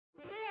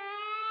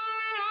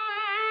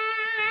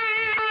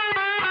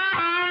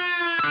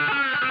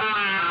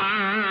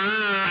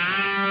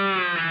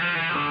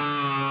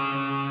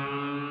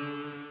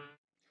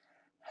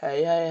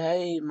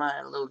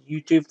my little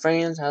YouTube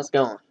friends. How's it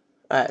going?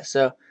 Alright,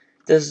 so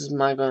this is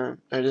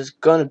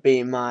gonna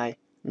be my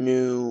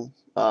new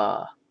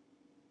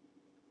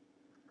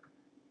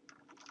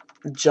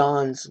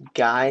John's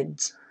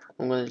Guides.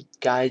 I'm gonna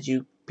guide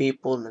you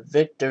people into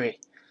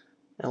victory.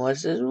 And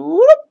what's this?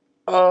 Whoop!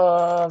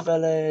 Oh,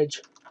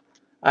 village.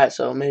 Alright,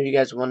 so maybe you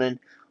guys are wondering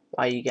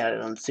why you got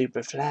it on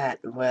super flat.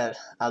 Well,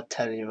 I'll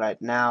tell you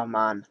right now,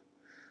 man.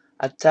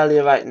 I'll tell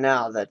you right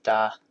now that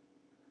I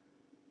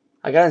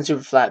got it on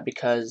super flat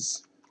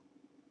because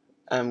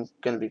I'm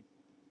gonna be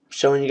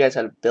showing you guys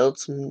how to build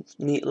some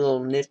neat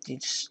little nifty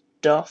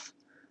stuff,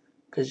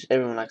 because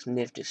everyone likes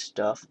nifty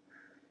stuff.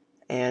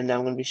 And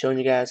I'm going to be showing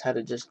you guys how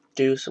to just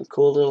do some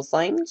cool little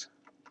things.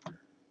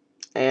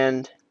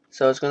 And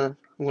so I'm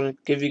going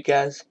to give you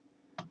guys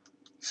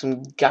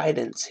some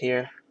guidance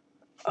here.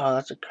 Oh,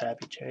 that's a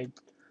crappy trade.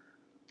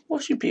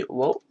 What should be?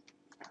 Whoa,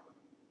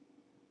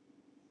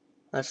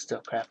 that's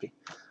still crappy.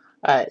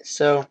 Alright,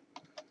 so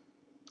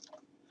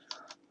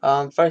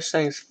first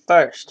things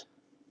first,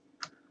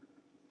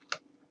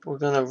 we're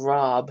gonna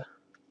rob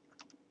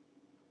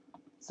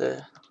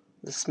the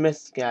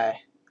Smith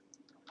guy,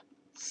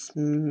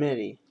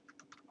 Smitty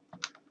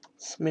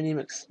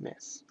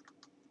McSmith.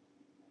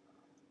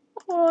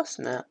 Oh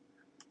snap!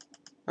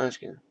 I'm just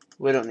kidding.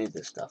 We don't need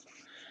this stuff.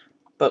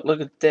 But look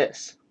at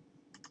this.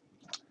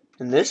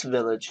 In this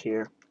village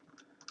here,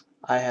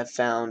 I have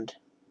found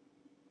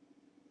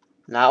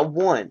not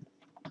one,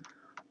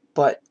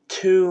 but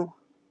two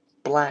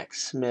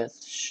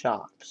blacksmith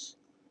shops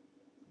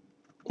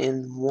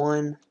in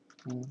one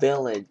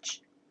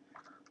village.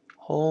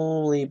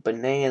 Holy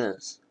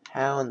bananas.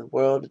 How in the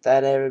world did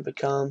that ever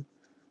become?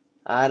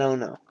 I don't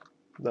know.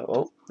 But,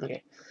 oh,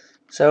 okay.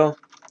 So,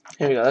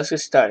 here we go. Let's get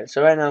started.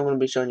 So right now I'm going to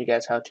be showing you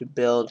guys how to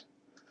build,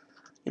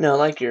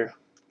 like your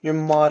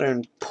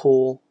modern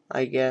pool,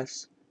 I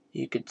guess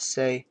you could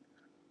say.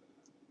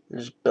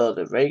 Just build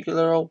a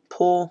regular old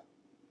pool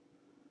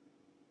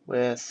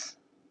with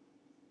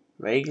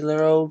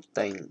regular old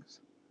things.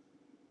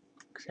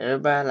 Because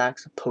everybody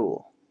likes a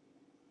pool.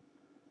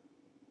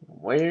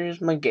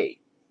 Where's my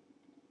gate?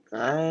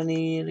 I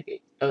need a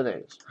gate. Oh, there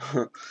it is.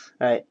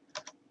 Alright.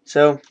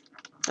 So,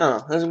 I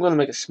don't know. I'm going to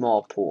make a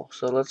small pool.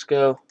 So let's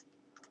go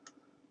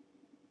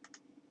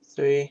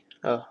 3.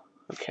 Oh,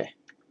 okay.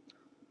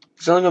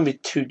 It's only going to be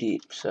 2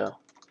 deep, so.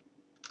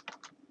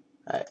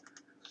 Alright.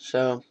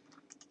 So,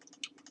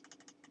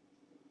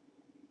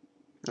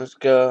 let's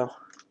go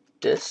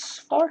this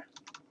far?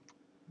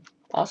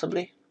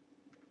 Possibly.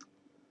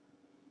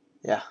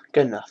 Yeah,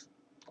 good enough.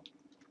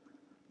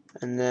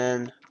 And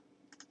then,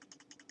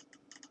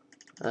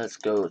 let's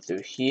go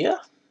through here.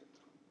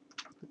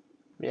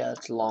 Yeah,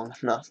 it's long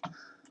enough.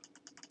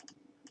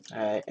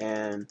 Alright,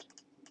 and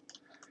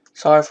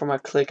sorry for my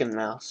clicking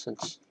mouse,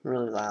 it's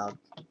really loud.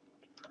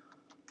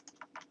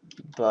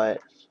 But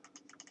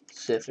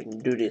let's see if we can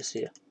do this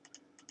here.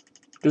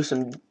 Do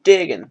some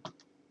digging.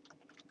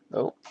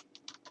 Oh,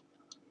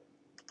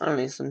 I don't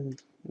need some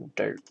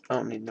dirt. I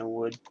don't need no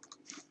wood.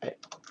 Right.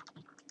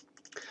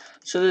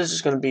 So this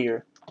is gonna be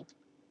your.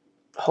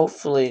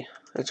 Hopefully,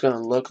 it's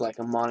gonna look like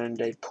a modern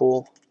day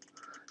pool.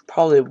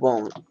 Probably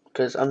won't,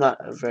 because I'm not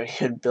a very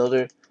good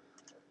builder.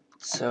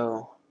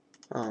 So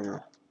I don't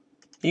know.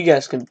 You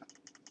guys can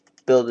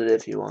build it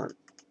if you want.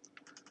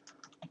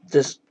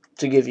 Just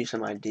to give you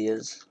some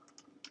ideas.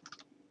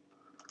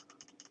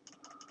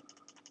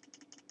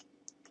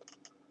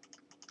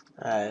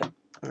 Alright,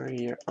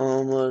 we're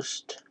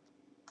almost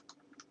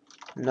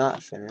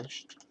not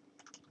finished.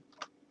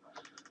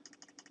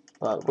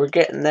 But we're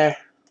getting there.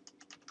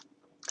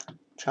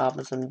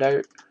 Chopping some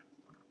dirt.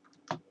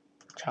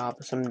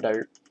 Chopping some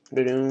dirt.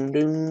 Doom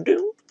doom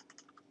doom.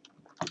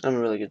 I'm a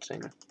really good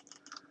singer.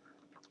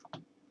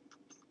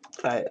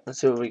 Alright, let's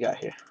see what we got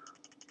here.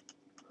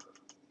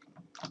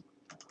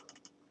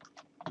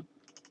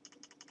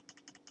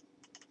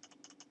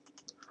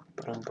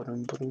 I'm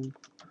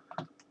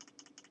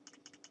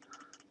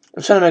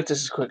trying to make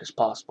this as quick as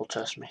possible,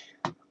 trust me.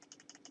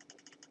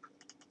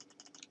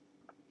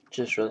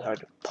 Just really hard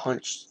to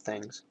punch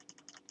things.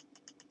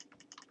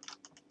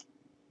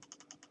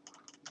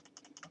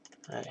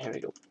 Alright, here we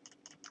go.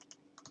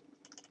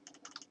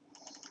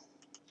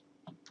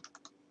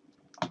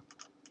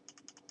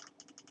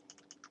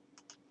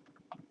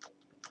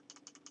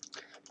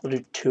 We'll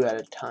do 2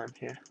 at a time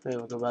here. Maybe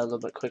we'll go by a little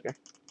bit quicker.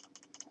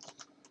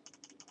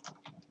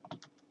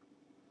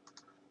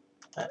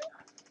 Alright.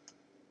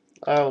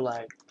 Oh,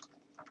 like.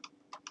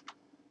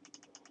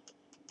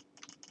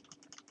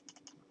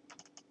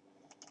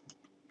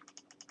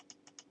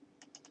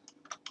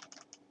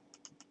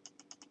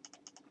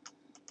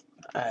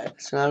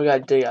 Alright, so now we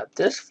gotta dig out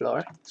this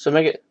floor. So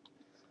make it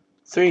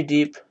 3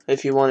 deep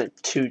if you want it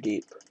 2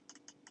 deep.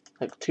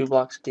 Like 2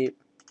 blocks deep.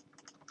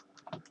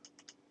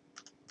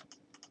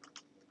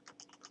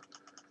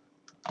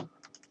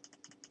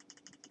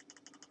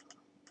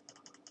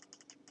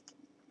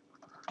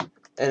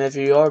 And if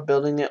you are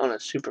building it on a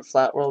super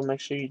flat world,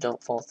 make sure you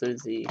don't fall through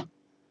the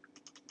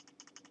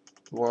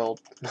world.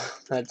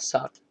 That'd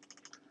suck.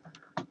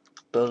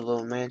 Build a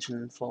little mansion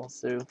and fall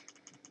through.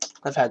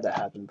 I've had that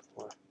happen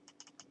before.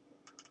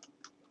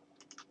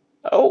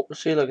 Oh,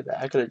 see, look at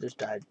that. I could have just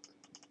died.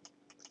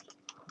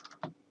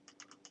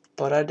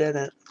 But I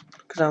didn't.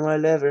 Because I'm a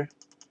liver.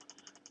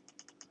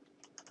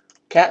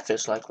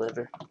 Catfish like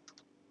liver.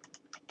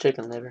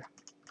 Chicken liver.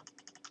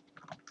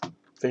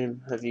 If any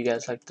of you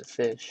guys like the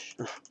fish.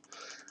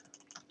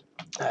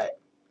 Alright.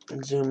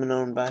 I'm zooming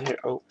on by here.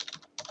 Oh.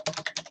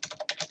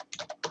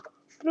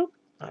 Nope.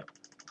 Alright.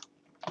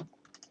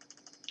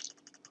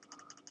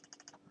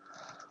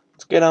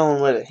 Let's get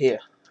on with it here.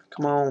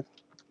 Come on.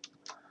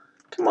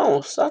 Come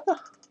on, sucker.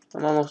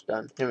 I'm almost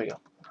done. Here we go.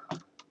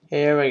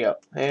 Here we go.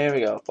 Here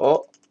we go.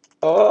 Oh.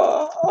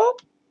 Oh. Oh.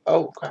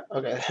 Oh, crap.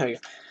 Okay, there we go.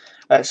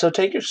 Alright, so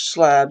take your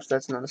slabs.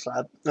 That's not a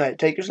slab. Alright,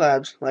 take your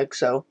slabs, like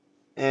so.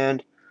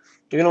 And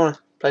you're going to want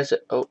to place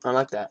it. Oh, not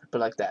like that, but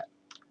like that.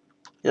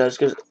 You know, it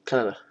gives it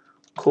kind of a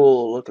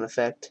cool looking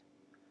effect.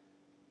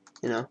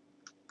 You know.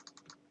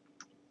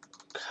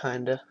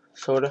 Kinda.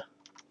 Sorta.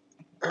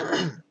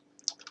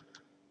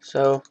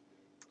 So,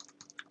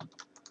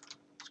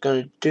 it's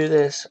going to do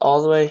this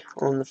all the way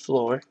on the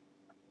floor.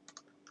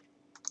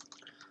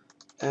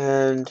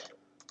 And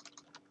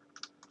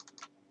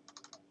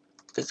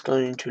it's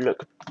going to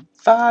look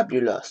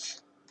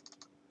fabulous.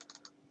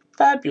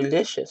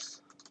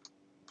 Fabulicious.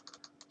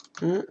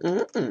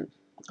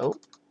 Oh.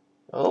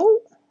 Oh.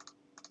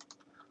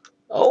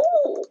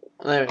 Oh.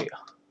 There we go.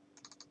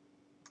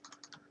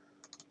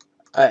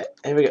 Alright,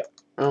 here we go.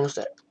 We're almost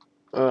there.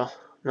 Well,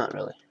 not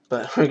really,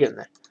 but we're getting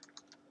there.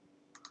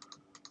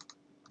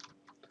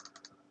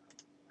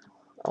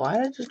 Oh, why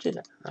did I just do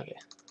that? Okay.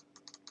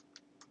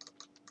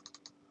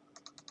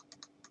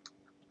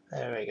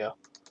 There we go.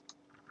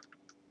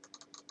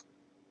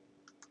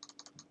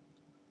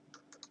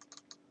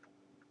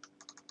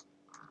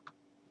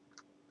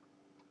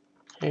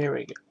 Here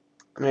we go.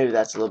 Maybe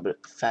that's a little bit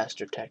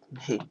faster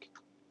technique.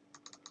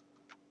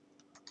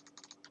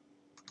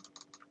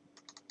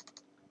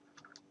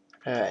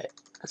 Alright.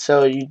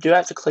 So you do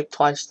have to click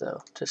twice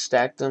though to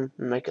stack them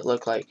and make it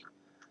look like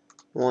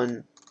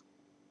one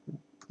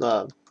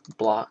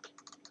block.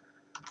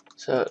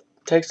 So it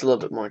takes a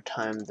little bit more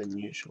time than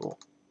usual.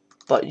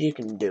 But you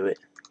can do it.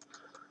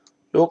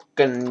 You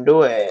can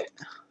do it.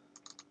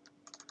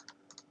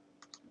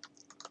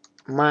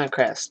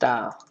 Minecraft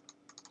style.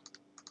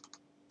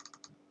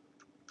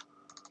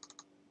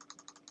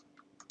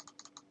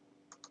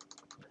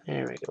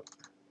 There we go.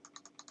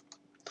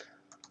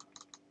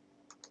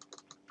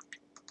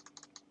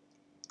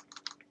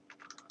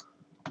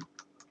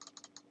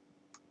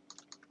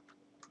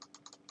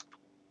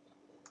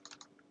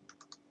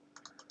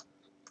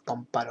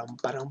 Bum ba dum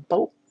ba dum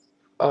bo.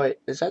 Oh wait,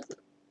 is that?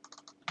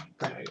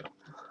 There we go.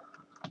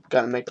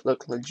 Gotta make it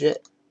look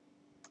legit.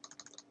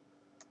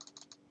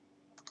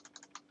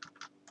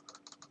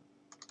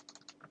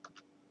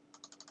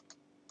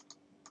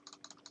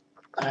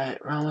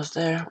 Alright, we're almost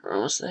there. We're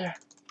almost there.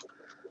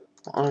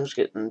 My arm's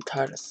getting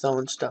tired of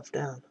throwing stuff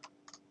down.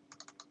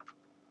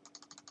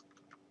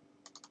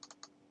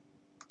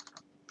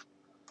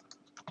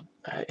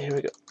 Alright, here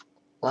we go.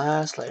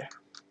 Last layer.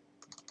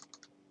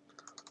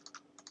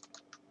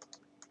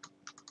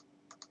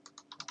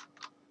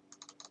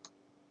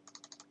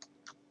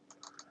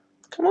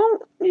 Come on,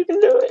 you can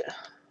do it.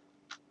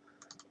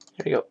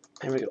 Here we go.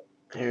 Here we go.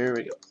 Here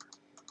we go.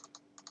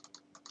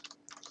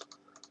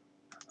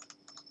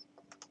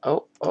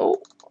 Oh,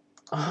 oh.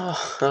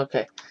 Oh,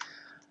 okay.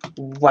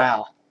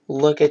 Wow.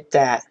 Look at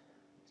that.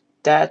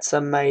 That's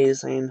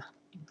amazing.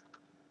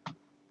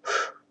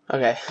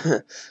 Okay.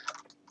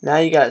 Now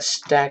you gotta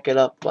stack it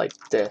up like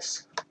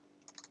this.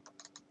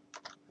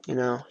 You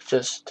know,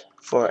 just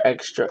for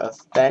extra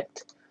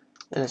effect.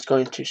 And it's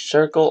going to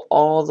circle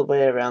all the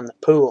way around the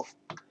pool.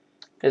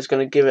 It's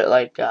going to give it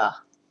like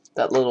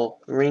that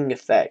little ring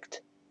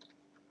effect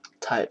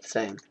type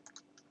thing.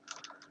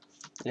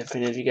 If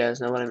any of you guys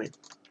know what I mean.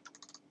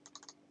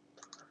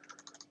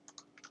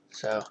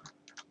 So,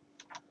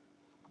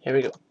 here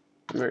we go.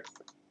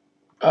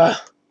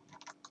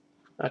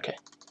 Okay.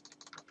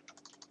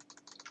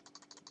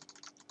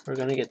 We're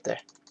going to get there.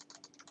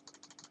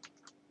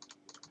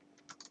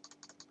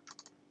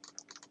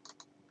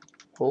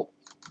 Oh.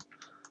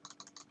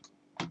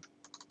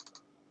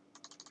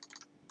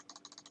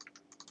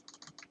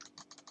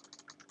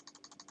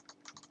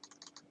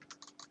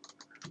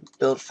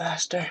 Build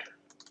faster.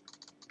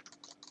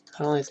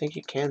 I don't really think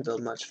you can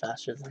build much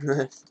faster than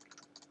this.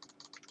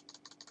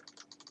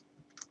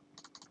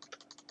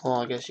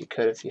 Well, I guess you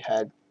could if you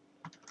had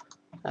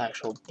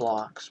actual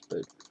blocks,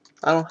 but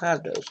I don't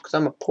have those because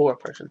I'm a poor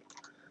person.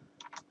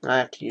 And I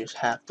have to use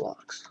half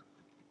blocks.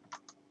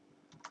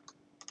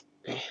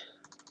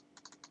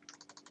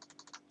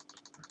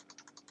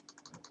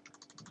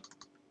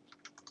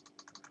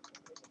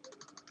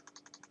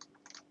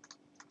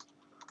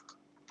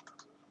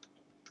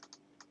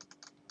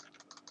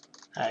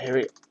 Alright, here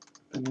we go.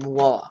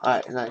 Voila.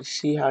 Alright, and I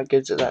see how it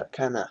gives it that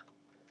kind of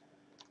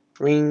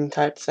ring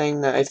type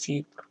thing. Now, if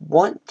you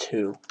want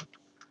to,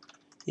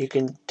 you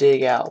can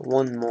dig out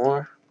one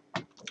more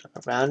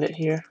around it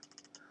here,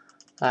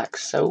 like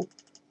so.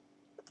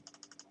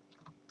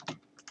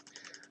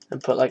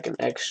 and put like an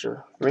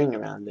extra ring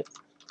around it.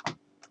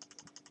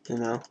 You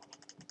know?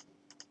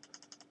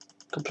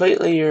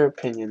 Completely your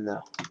opinion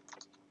though.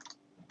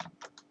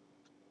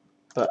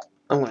 But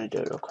I'm going to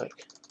do it real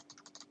quick.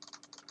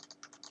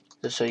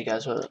 Just show you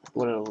guys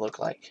what it'll look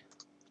like.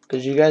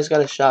 Because you guys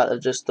got a shot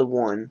of just the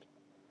one.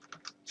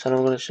 So I'm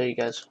going to show you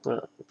guys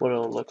what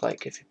it'll look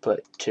like if you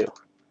put two.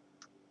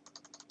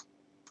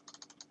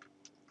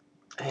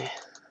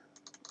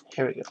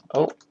 Here we go.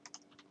 Oh.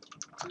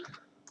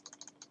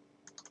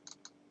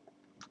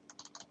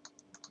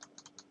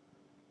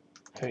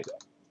 Here we go.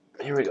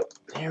 Here we go.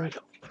 Here we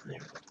go. Here we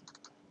go.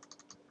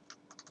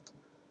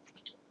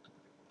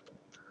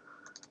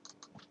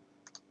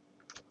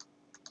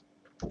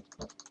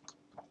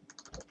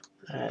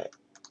 Alright.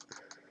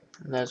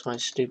 That's my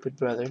stupid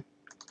brother.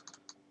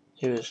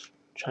 He was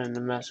trying to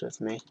mess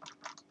with me.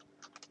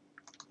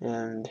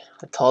 And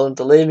I told him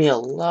to leave me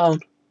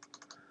alone.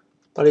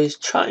 But he's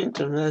trying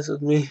to mess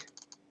with me.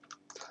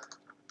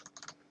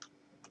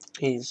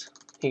 He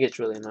gets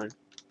really annoying.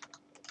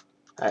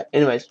 Alright,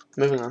 anyways,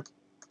 moving on.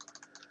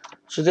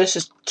 So this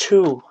is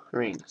 2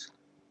 rings.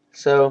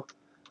 So,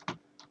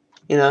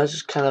 you know, it's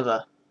just kind of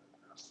a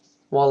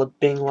walla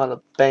bing,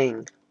 walla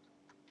bang.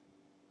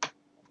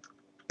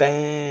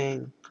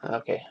 Bang.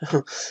 Okay.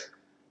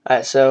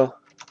 Alright, so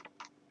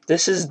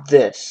this is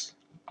this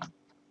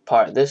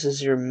part. This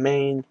is your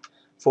main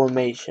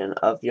formation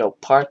of your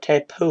party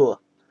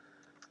pool.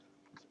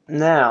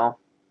 Now,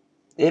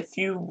 if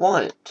you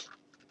want,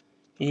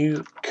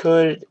 you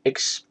could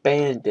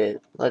expand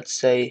it. Let's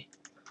say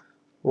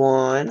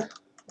 1,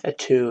 a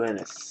 2, and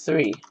a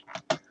 3.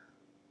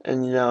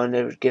 And you know, and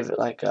it would give it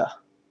like a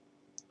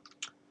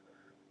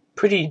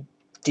pretty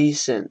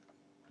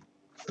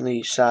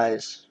decently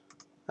sized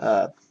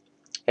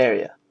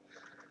area.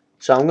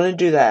 So I'm gonna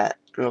do that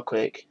real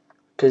quick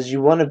because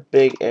you want a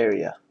big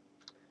area.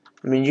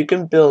 I mean, you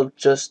can build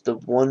just the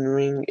 1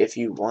 ring if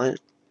you want,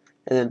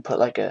 and then put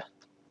like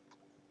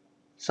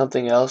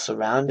something else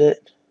around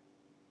it.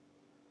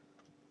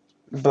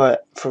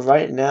 But for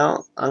right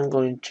now, I'm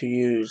going to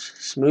use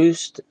smooth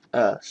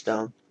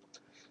stone.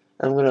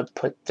 I'm gonna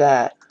put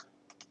that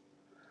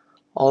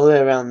all the way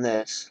around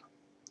this,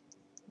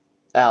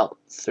 out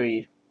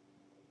 3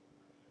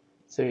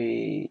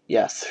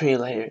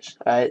 layers.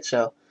 Alright,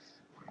 so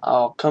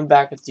I'll come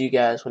back with you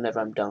guys whenever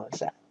I'm done with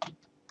that.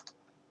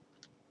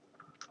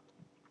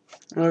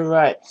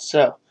 Alright,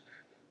 so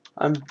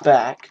I'm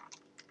back,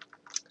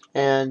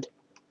 and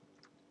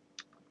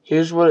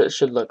here's what it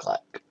should look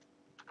like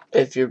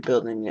if you're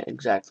building it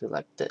exactly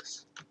like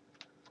this.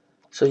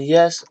 So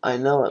yes, I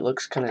know it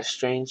looks kind of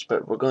strange,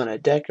 but we're going to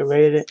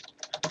decorate it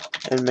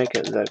and make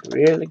it look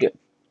really good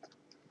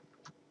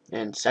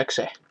and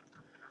sexy.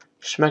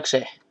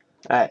 Schmexy.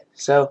 Alright,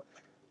 so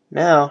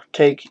now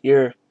take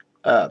your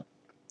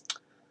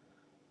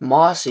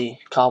mossy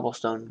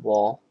cobblestone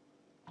wall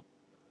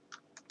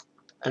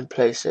and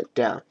place it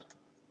down.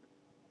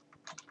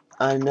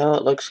 I know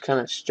it looks kind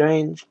of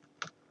strange.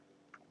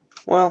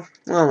 Well,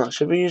 I don't know.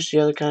 Should we use the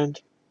other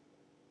kind?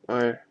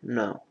 Or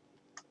no?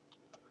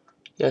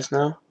 Yes,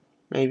 no?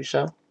 Maybe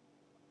so?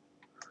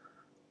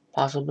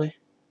 Possibly?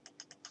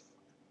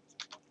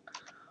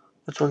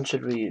 Which one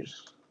should we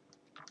use?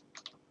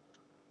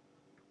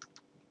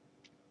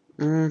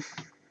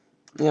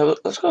 Yeah,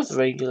 let's go with the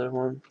regular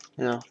one.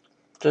 You know,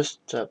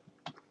 just to,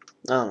 I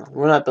don't know.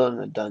 We're not building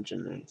a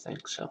dungeon or anything,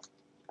 so.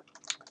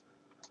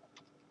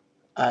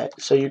 Alright,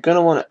 so you're going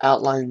to want to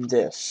outline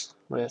this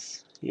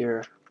with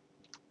your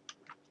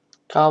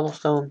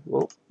cobblestone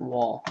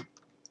wall.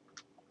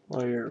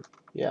 Or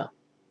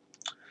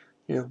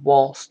your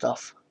wall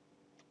stuff.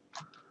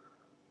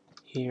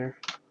 Here.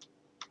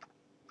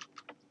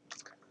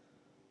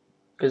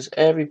 Because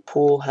every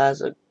pool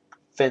has a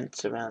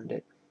fence around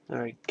it.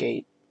 Or a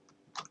gate.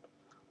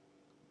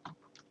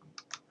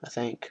 I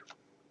think.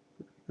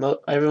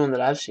 Everyone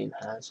that I've seen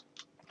has.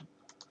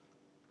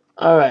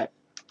 Alright.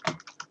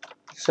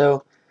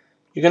 So,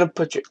 you're going to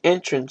put your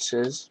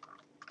entrances,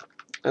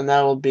 and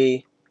that will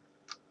be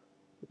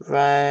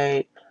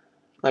right,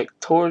 like,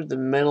 toward the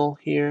middle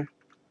here.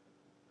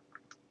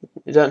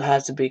 It doesn't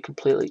have to be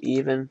completely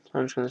even.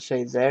 I'm just going to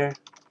say there.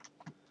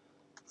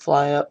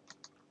 Fly up,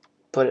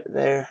 put it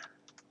there,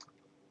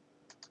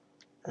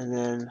 and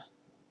then,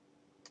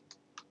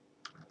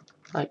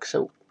 like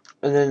so.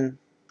 And then,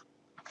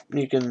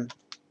 you can,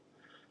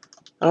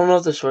 I don't know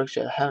if this works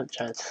yet. I haven't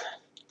tried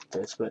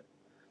this, but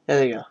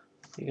there you go.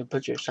 You can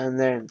put your sign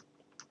there and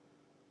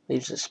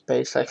leaves a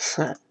space like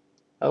that.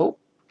 Oh,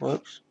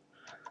 whoops.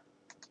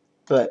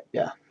 But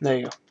yeah, there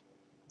you go.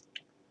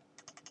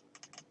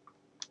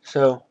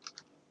 So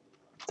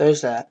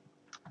there's that.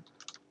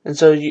 And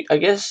so I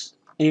guess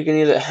you can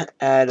either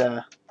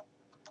add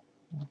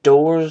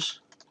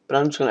doors, but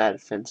I'm just gonna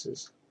add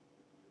fences.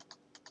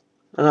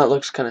 I know it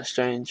looks kind of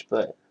strange,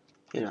 but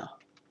you know,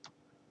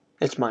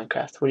 it's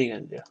Minecraft. What are you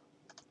gonna do?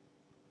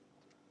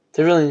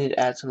 They really need to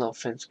add some little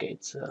fence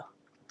gates, though.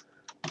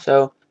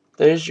 So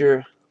there's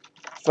your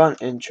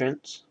front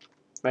entrance,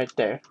 right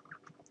there.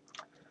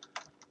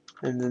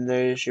 And then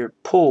there's your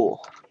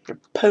pool. Your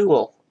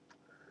pool.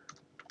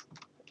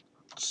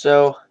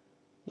 So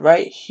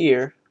right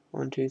here,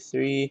 1, 2,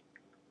 3,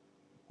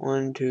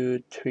 1,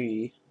 2,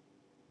 3.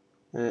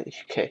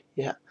 Okay,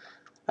 yeah.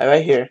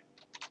 Right here,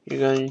 you're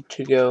going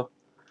to go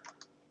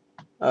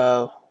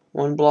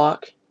one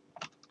block,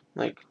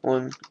 like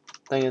one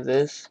thing of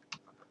this.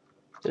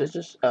 There's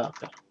just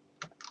okay,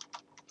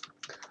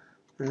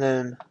 and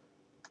then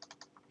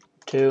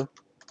 2,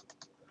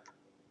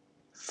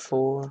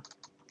 4.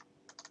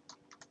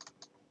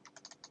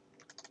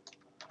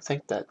 I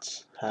think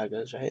that's how it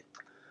goes, right?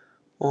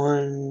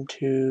 1,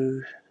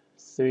 2,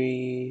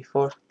 3,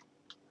 4.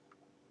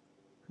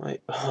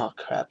 Wait, oh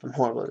crap, I'm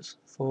horrible at this.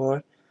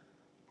 4,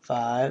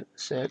 5,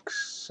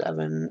 6,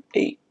 7,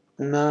 8,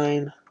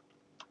 9.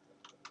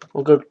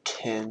 We'll go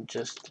 10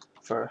 just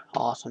for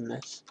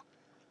awesomeness.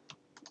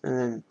 And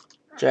then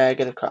drag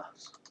it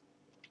across.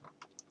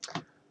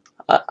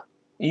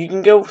 You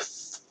can go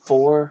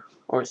 4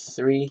 or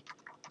 3,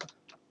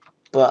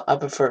 but I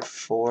prefer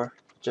 4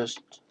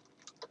 just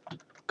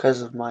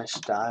because of my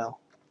style,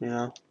 you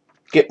know.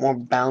 Get more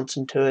bounce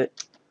into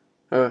it.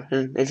 Or,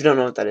 and if you don't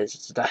know what that is,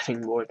 it's a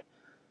diving board.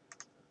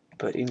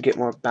 But you can get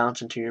more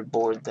bounce into your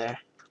board there.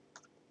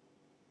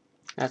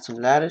 Add some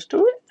ladders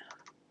to it.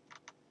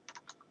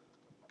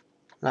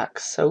 Like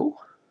so.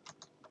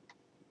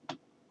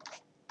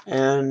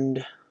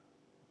 And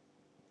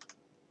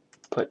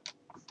put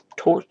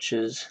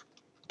torches.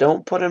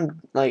 Don't put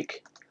them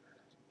like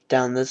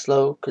down this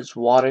low because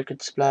water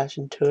could splash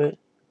into it.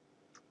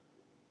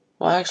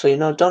 Well, actually,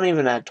 no, don't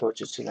even add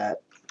torches to that.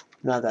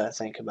 Now that I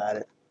think about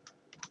it.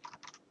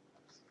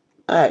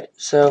 Alright,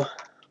 so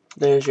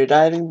there's your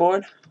diving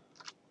board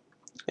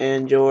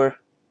and your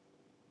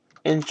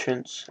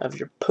entrance of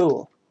your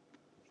pool.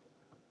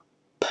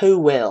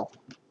 Pool well.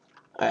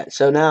 Alright,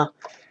 so now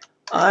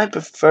I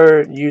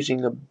prefer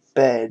using a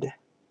bed,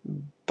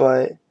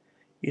 but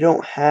you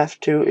don't have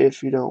to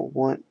if you don't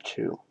want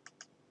to.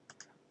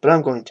 But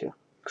I'm going to,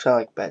 because I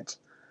like beds.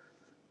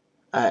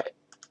 Alright,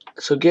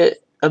 so get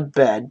a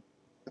bed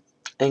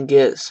and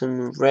get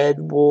some red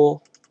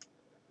wool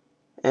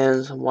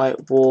and some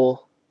white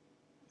wool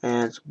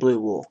and some blue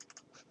wool.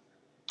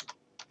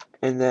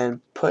 And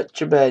then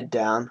put your bed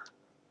down.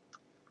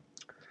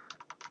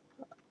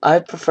 I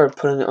prefer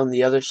putting it on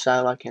the other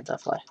side. Why can't I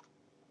fly?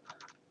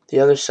 The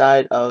other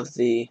side of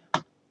the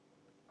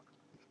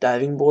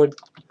diving board.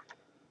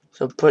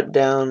 So put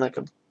down like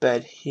a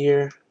bed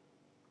here.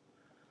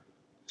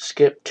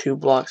 Skip 2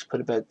 blocks, put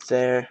a bed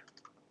there,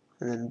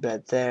 and then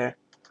bed there,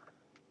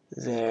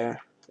 there,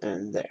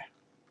 and there.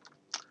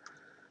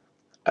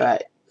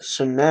 Alright,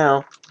 so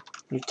now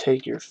you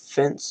take your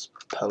fence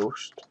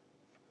post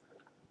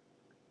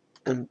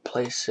and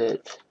place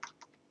it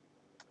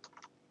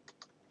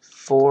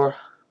 4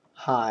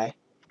 high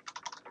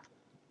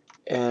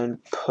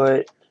and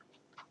put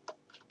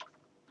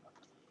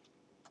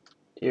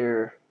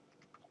your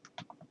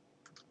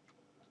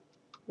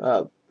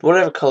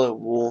whatever color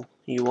wool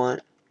you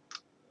want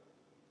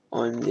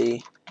on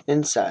the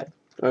inside,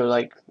 or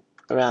like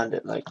around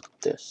it like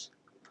this.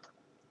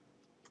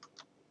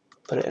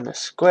 Put it in a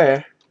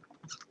square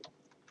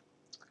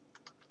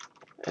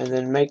and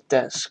then make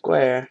that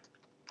square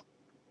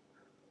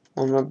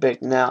one more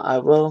big. Now I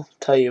will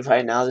tell you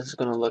right now, this is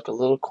going to look a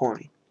little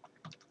corny,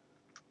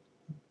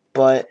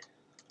 but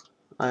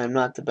I am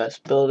not the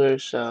best builder,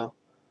 so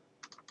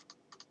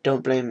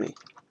don't blame me.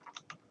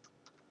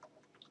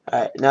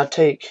 Alright, now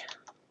take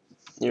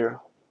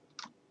your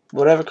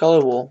whatever color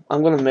wool.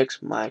 I'm going to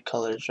mix my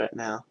colors right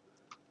now.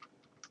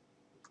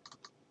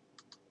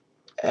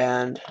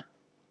 And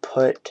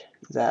put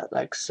that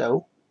like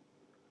so.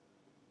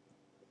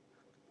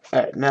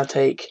 Alright, now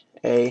take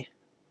a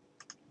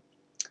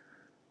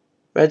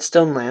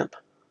redstone lamp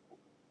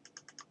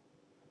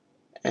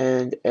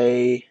and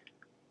a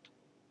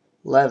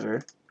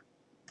lever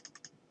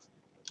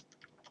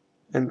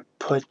and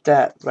put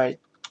that right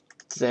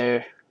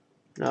there,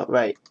 no,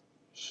 right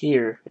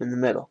here in the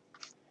middle.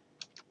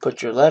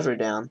 Put your lever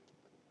down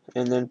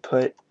and then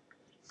put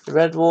the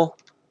red wool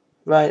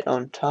right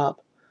on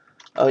top.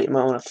 Oh, you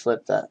might want to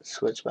flip that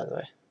switch, by the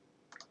way.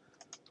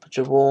 Put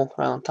your wool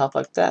right on top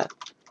like that.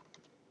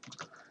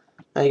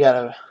 Now you got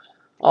a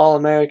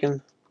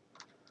all-American,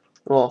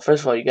 well,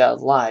 first of all you got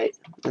a light,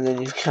 and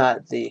then you've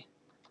got the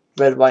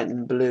red, white,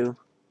 and blue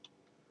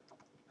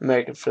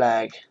American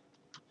flag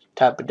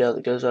type of deal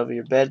that goes over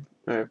your bed,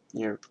 or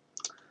your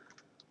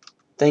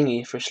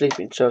thingy for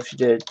sleeping. So if you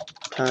did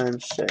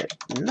times at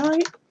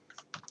night,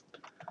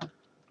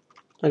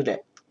 look at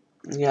that.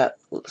 You got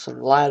some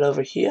light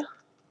over here,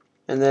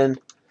 and then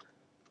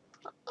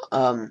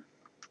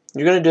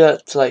you're gonna do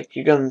it like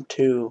you're going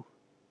to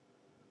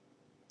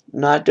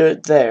not do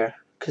it there,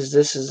 because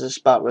this is the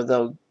spot where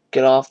they'll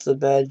get off the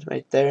bed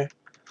right there.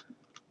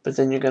 But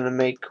then you're gonna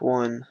make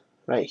one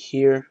right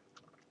here,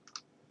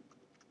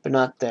 but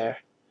not there,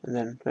 and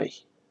then right,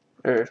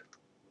 or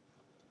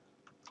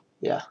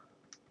yeah,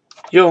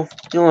 you'll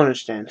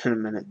understand in a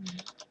minute.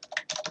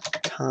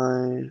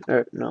 Time,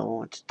 or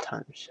no, it's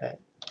time set.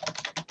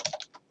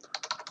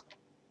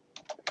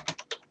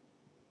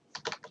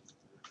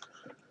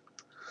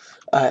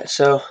 Alright,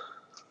 so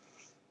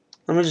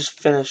Let me just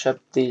finish up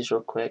these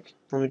real quick.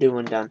 Let me do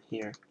one down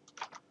here.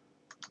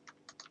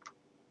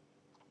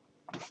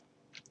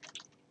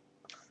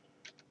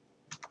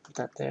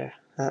 That there,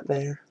 that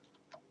there.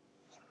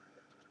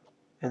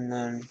 And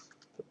then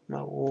put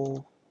my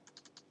wool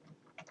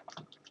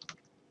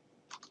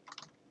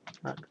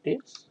like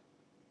this.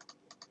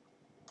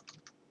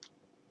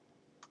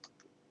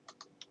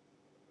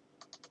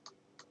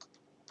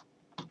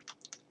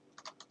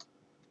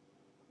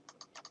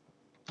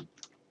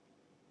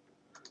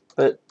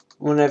 But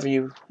whenever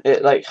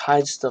it like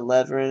hides the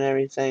lever and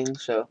everything,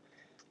 so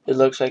it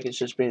looks like it's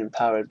just being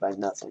powered by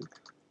nothing.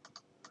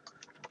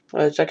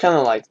 Which I kind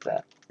of like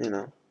that, you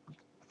know.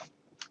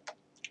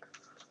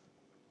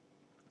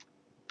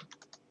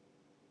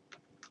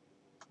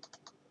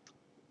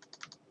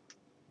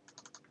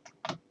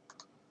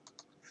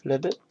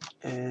 Flip it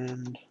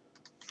and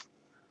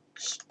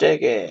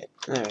stick it.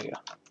 There we go.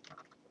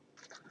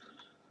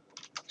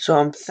 So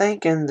I'm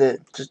thinking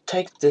that to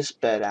take this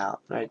bed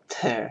out right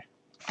there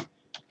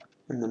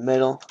in the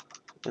middle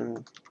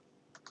and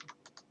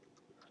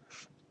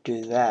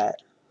do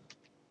that.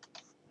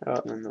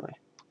 Oh, in the way.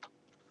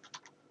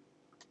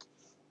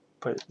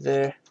 Put it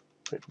there,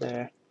 put it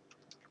there,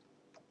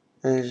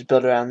 and then just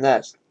build around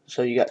that.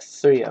 So you got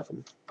 3 of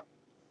them.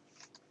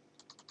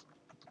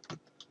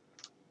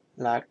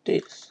 Like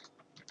this.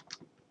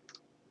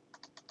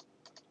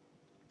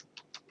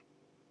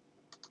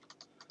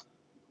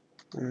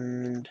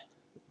 And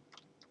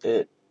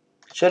it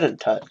shouldn't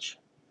touch.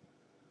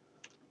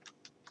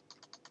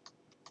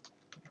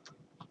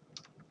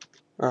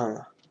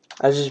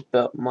 I just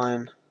built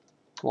mine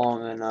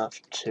long enough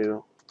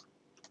to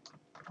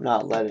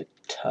not let it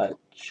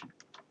touch.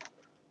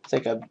 I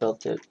think I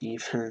built it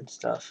even and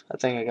stuff. I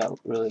think I got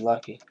really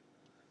lucky.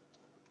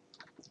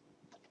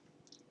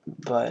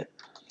 But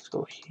let's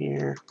go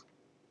here.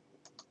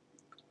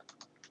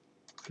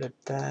 Flip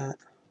that.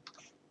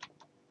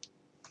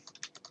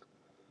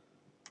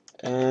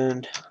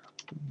 And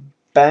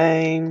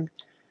bang,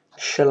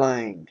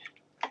 shalang.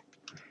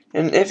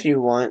 And if you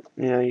want,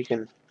 you know, you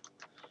can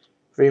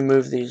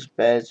remove these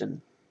beds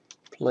and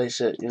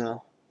place it, you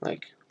know,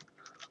 like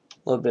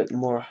a little bit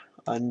more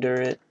under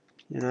it,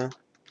 you know.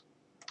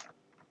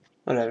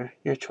 Whatever,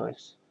 your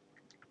choice.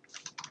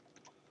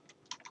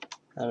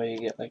 That way you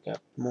get like a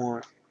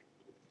more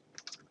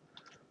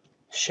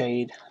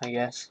shade, I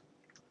guess.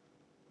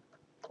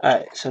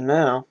 Alright, so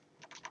now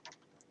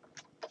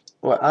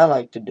what I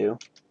like to do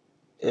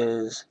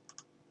is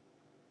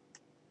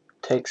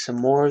take some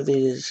more of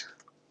these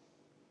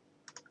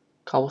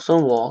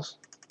cobblestone walls.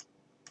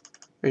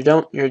 You're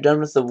done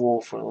with the wool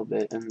for a little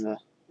bit and the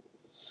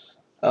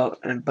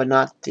but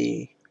not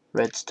the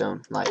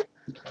redstone light.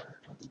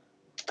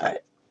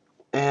 Alright.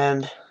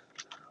 And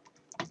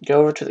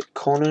go over to the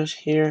corners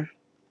here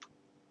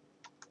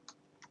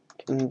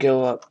and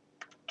go up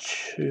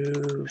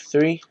 2,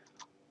 3.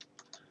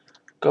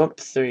 Go up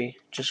 3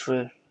 just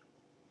for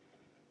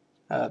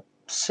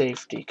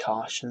safety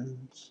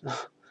cautions.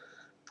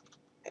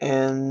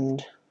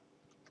 And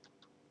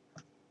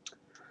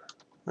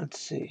let's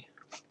see.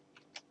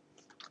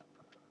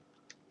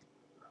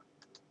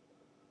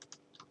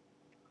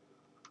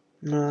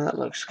 No, that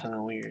looks kind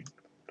of weird.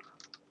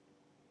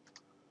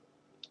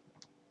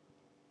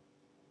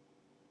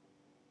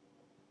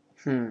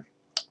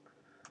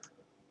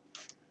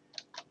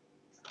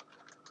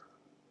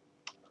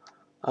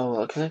 Oh,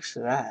 well, it connects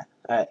to that.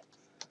 Alright.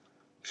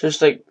 So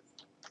just like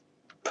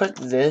put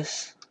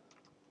this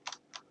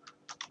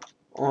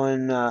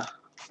on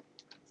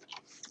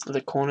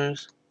the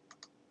corners.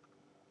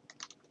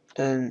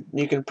 And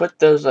you can put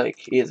those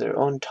like either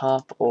on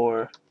top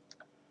or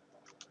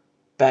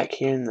back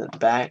here in the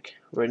back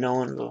where no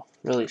one will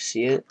really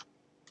see it.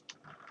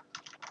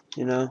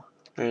 You know?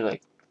 Or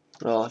like,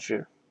 well, if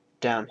you're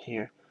down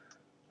here.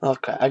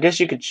 Okay, I guess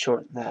you could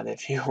shorten that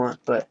if you want,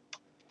 but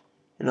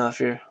you know,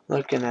 if you're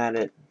looking at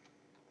it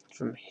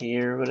from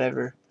here or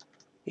whatever,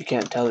 you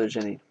can't tell there's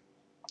any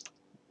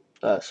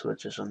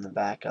switches on the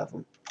back of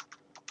them.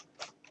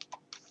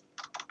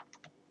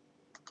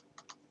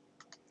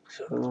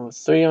 So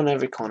 3 on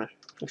every corner,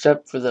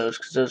 except for those,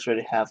 because those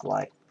already have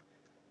light.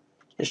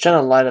 It's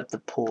trying to light up the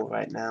pool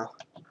right now.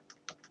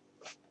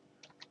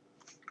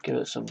 Give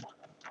it some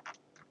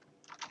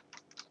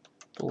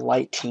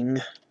lightning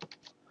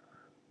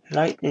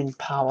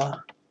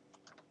power.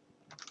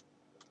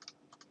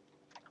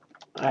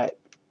 Alright.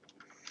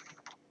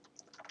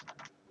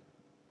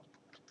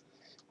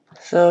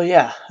 So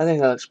yeah, I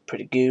think that looks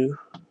pretty good.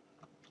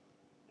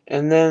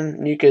 And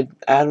then you could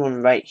add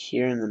one right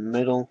here in the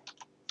middle,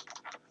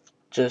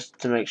 just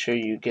to make sure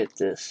you get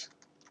this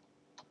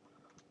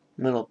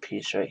middle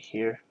piece right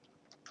here.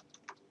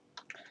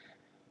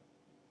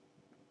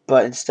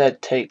 But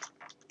instead take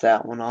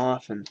that one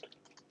off and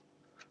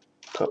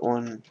put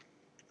one,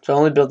 so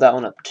only build that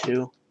one up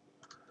 2,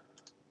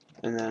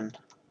 and then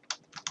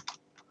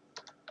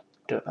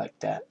do it like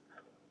that.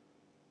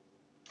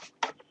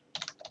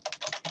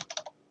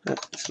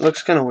 It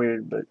looks kind of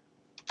weird, but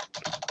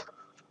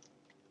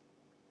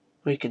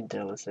we can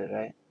deal with it,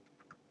 right?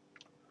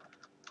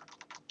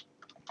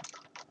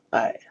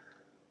 Alright,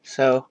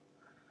 so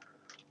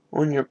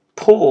on your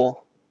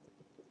pool,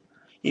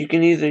 you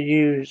can either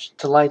use,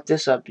 to light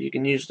this up, you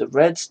can use the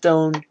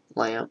redstone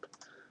lamp,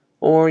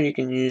 or you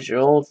can use your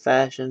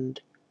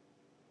old-fashioned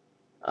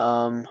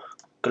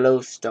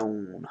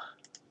glowstone.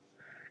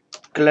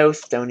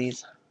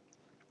 Glowstonies.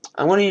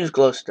 I want to use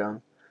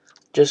glowstone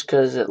just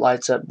because it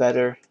lights up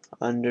better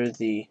under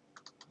the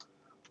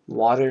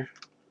water.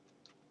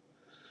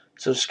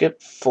 So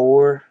skip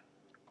 4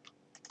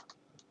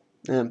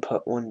 and then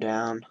put 1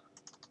 down,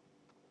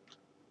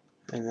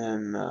 and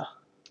then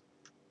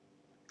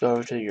go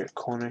over to your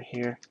corner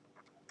here.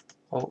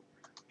 Oh,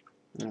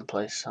 and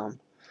place some.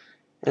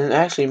 And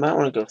actually, you might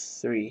want to go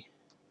 3.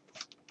 I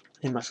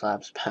need my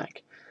slabs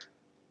back.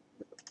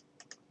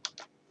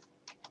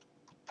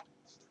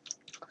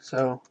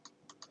 So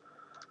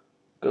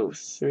go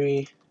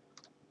 3,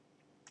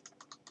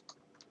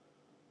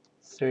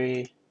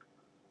 3.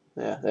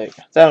 Yeah, there you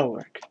go. That'll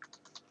work.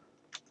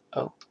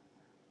 Oh,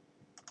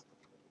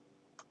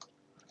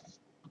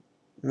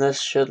 and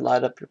this should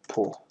light up your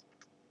pool.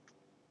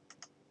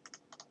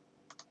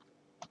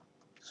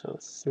 So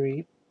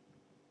 3.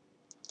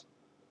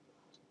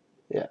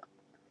 Yeah.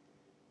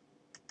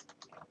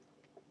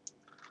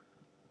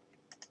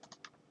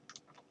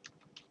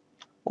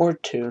 Or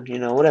 2, you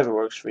know, whatever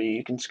works for you.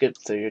 You can skip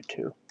 3 or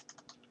 2.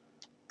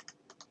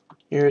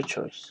 Your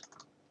choice.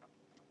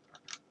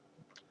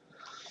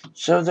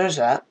 So there's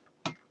that.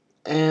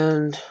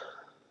 And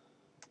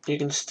you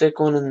can stick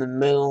one in the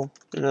middle,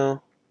 you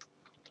know,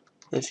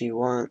 if you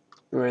want,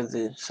 where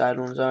the side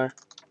ones are.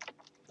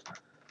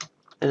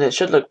 And it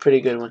should look pretty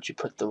good once you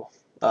put the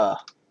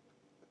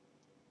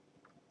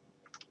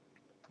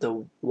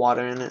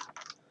water in it.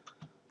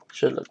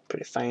 Should look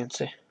pretty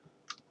fancy.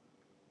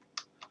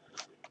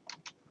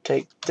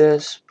 Take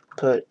this,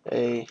 put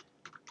a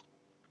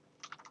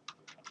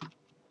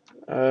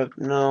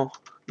no,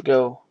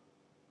 go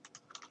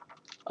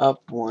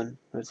up 1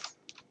 with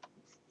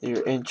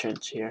your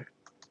entrance here,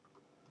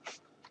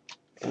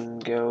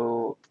 and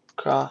go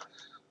across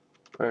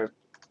or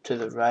to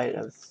the right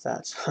of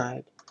that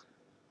side.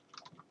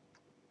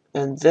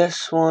 And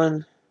this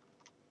one,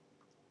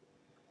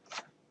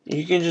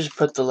 you can just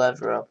put the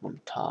lever up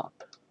on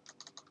top.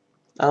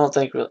 I don't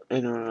think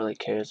anyone really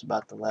cares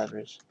about the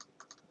levers.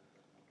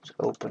 Just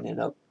open it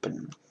up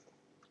and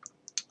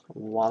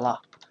voila.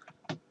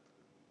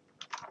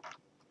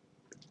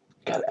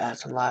 Gotta add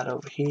some light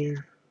over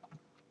here.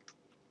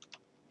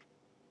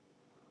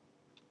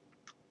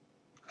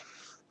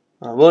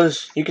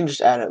 You can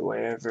just add it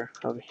wherever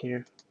over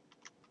here.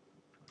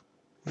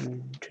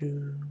 1,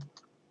 2.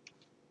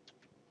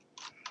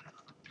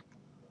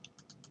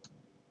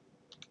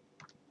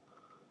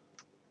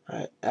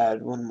 Alright,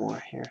 add 1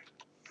 more here.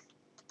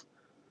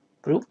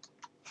 Bloop,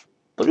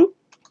 bloop,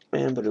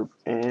 and bloop,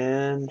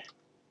 and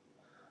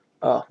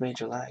oh,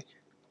 major lag.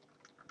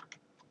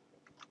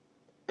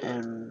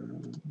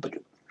 And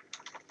bloop.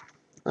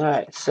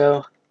 Alright,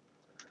 so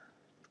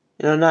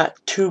you know, not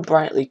too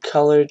brightly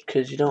colored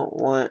because you don't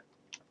want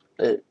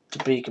it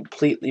to be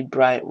completely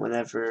bright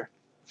whenever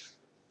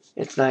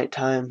it's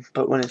nighttime,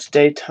 but when it's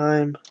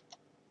daytime,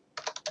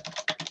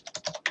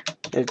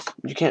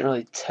 you can't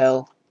really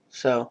tell.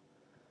 So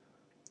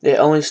it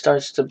only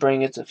starts to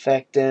bring its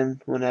effect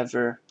in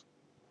whenever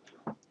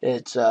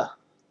it's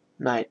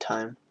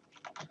nighttime.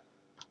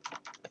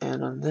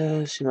 And on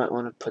this, you might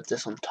want to put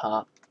this on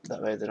top.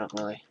 That way, it's not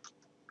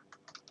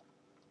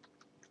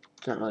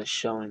really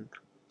showing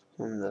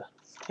on the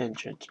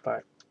entrance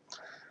part.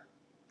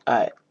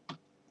 Alright,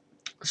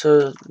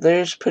 so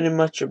there's pretty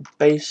much your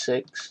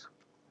basics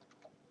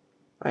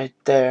right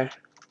there.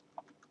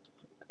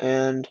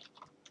 And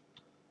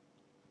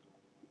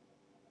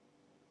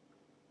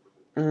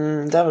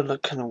that would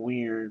look kind of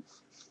weird.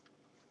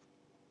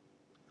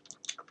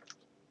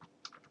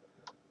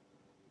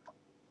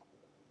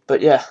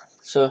 But yeah,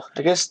 so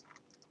I guess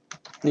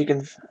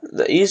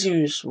the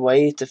easiest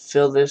way to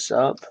fill this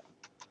up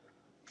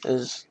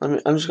is, I'm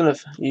just gonna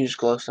use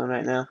glowstone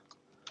right now,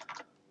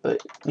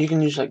 but you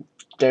can use like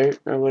dirt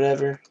or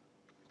whatever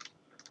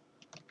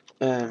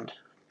and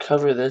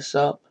cover this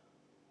up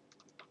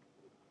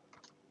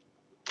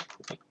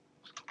like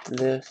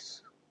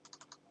this.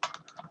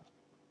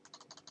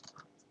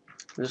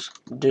 Just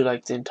do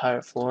like the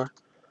entire floor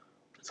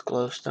with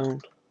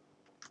glowstone.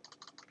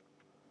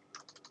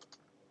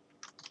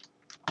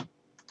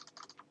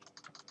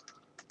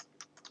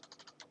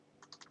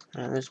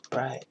 Man, it's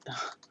bright.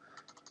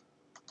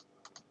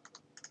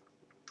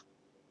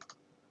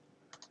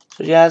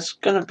 So yeah, it's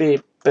gonna be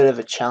a bit of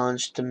a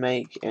challenge to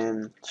make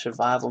in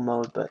survival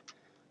mode, but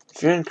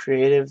if you're in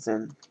creative,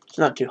 then it's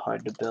not too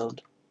hard to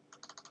build.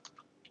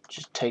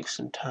 Just take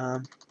some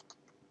time.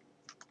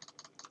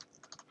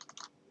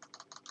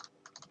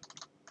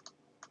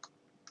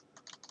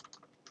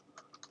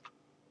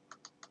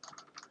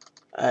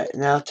 Alright,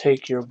 now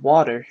take your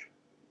water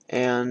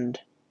and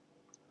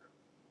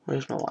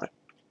where's my water?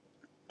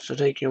 So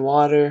take your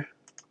water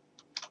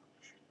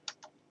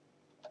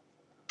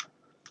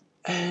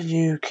and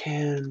you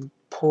can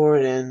pour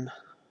it in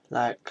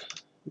like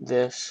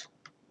this,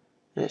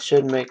 And it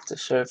should make the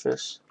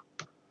surface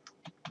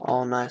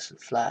all nice and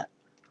flat.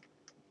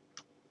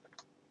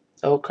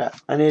 Oh crap,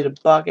 I need a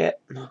bucket.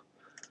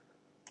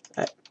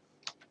 Right.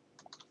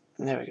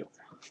 There we go.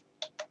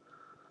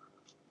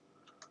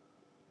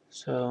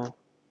 So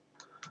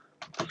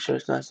make sure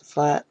it's nice and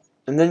flat.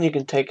 And then you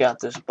can take out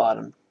this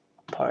bottom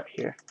part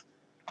here.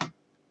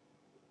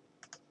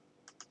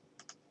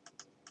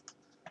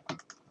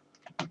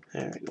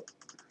 There we go.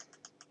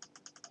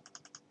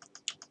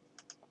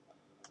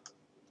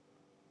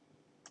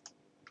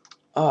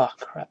 Oh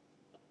crap.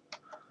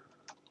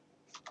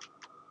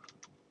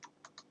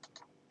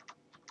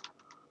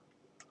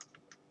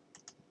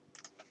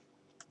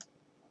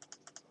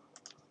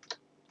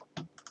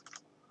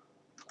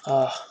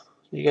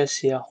 You guys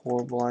see how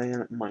horrible I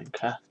am at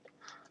Minecraft?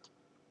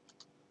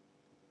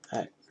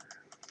 Alright.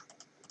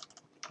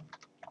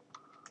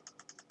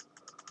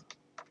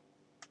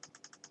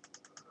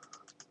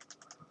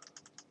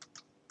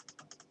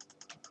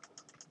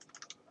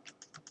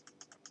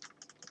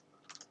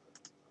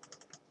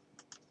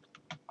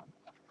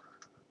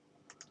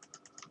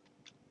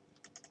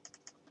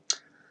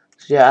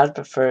 So yeah, I'd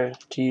prefer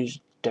to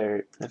use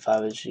dirt if I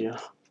was you.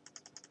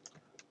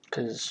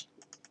 Because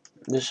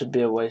this would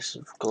be a waste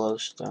of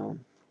glowstone.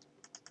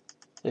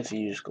 If you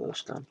use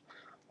glowstone.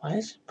 Why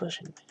is it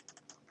pushing me?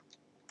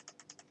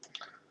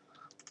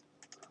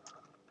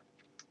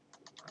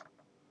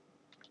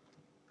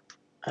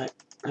 Alright,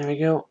 there we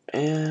go.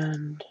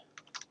 And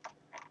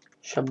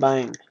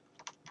shabang.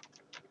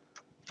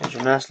 There's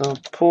your nice little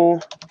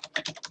pool.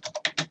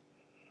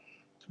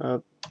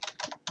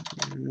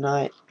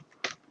 Night.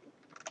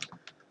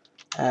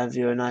 Have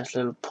your nice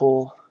little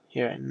pool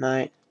here at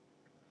night.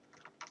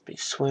 Be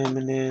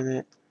swimming in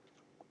it.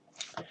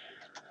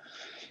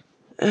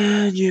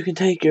 And you can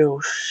take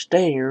your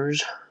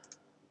stairs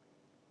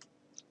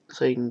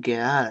so you can get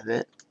out of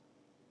it.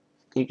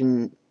 You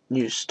can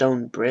use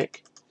stone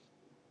brick.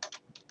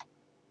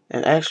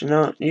 And actually,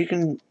 no, you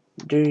can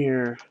do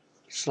your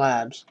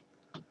slabs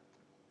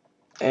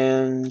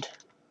and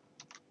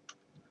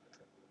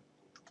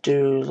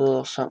do a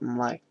little something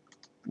like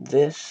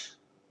this,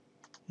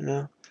 you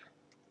know.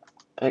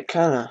 It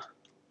kind of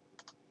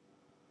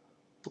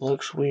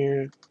looks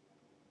weird,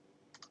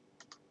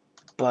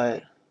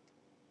 but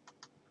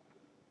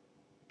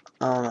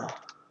I don't know.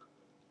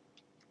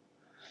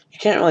 You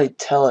can't really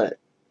tell it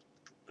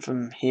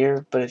from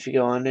here, but if you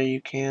go under,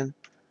 you can.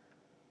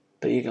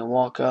 But you can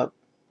walk up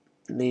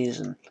these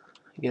and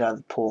get out of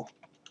the pool.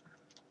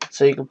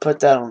 So you can put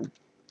that on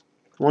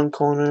one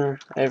corner,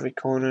 every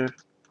corner,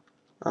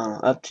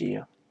 up to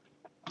you.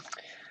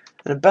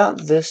 And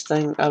about this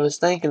thing, I was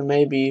thinking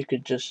maybe you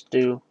could just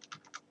do,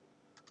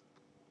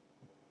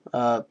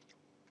 I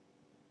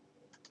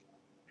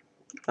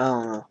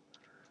don't know,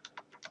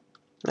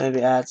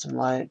 maybe add some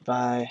light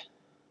by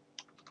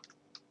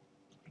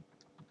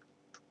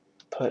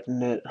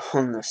putting it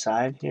on the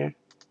side here.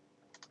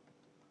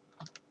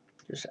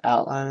 Just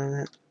outlining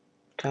it,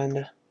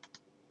 kinda.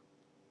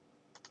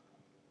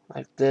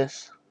 Like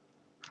this.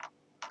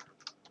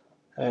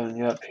 And when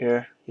you're up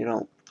here, you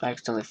don't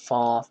accidentally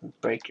fall off and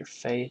break your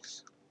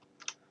face.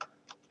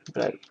 Be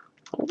like,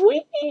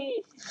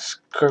 whee!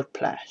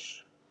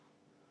 Skerplash.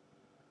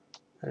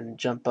 And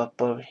jump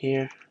up over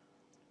here.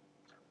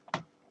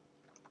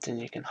 Then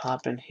you can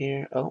hop in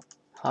here. Oh,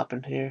 hop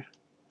in here.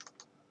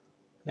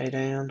 Lay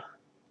down.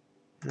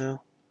 You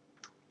know.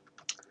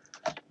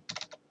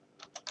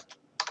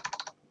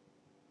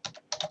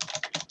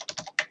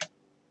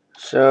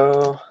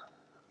 So,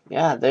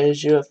 yeah,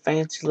 there's you a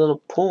fancy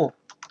little pool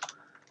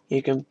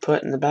you can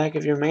put in the back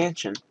of your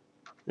mansion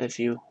if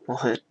you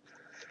want.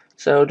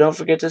 So don't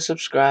forget to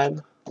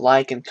subscribe,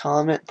 like, and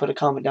comment. Put a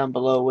comment down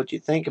below what you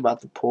think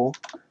about the pool.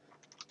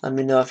 Let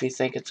me know if you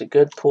think it's a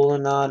good pool or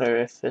not, or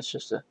if it's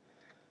just a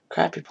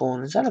crappy pool.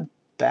 And is that a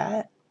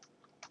bat?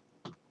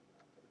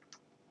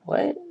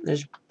 What?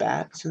 There's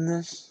bats in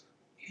this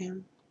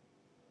game?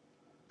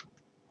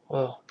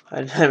 Whoa,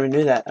 I never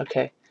knew that.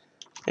 Okay.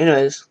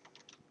 Anyways.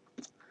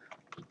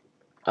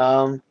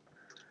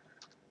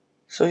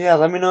 So yeah,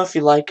 let me know if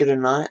you like it or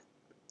not.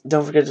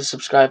 Don't forget to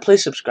subscribe.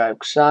 Please subscribe,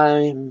 because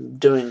I'm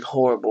doing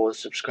horrible with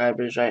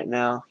subscribers right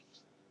now.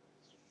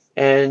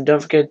 And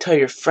don't forget to tell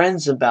your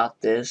friends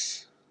about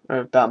this, or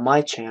about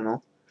my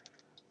channel.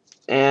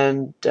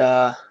 And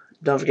don't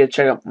forget to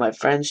check out my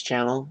friend's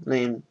channel.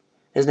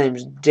 His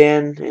name's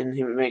Den, and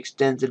he makes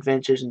Den's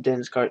Adventures and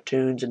Den's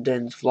Cartoons and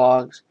Den's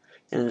Vlogs.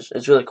 And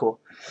it's really cool.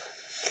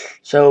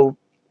 So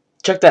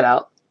check that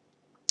out.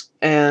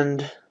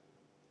 And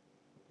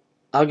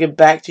I'll get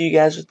back to you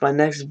guys with my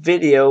next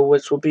video,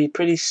 which will be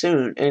pretty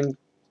soon. And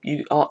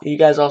you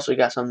guys also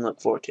got something to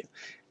look forward to.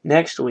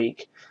 Next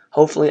week,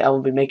 hopefully I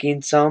will be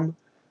making some.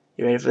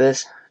 You ready for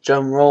this?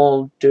 Drum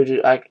roll.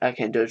 I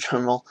can't do a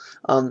drum roll.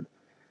 I'm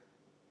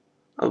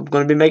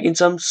going to be making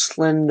some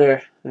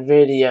Slender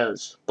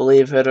videos.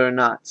 Believe it or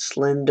not.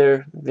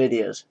 Slender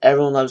videos.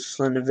 Everyone loves a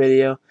Slender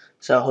video.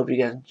 So I hope you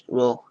guys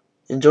will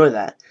enjoy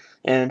that.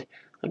 And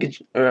I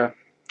guess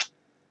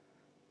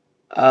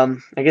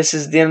this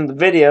is the end of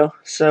the video.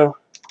 So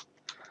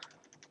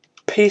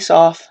peace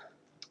off,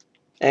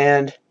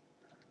 and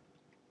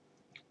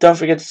don't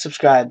forget to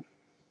subscribe.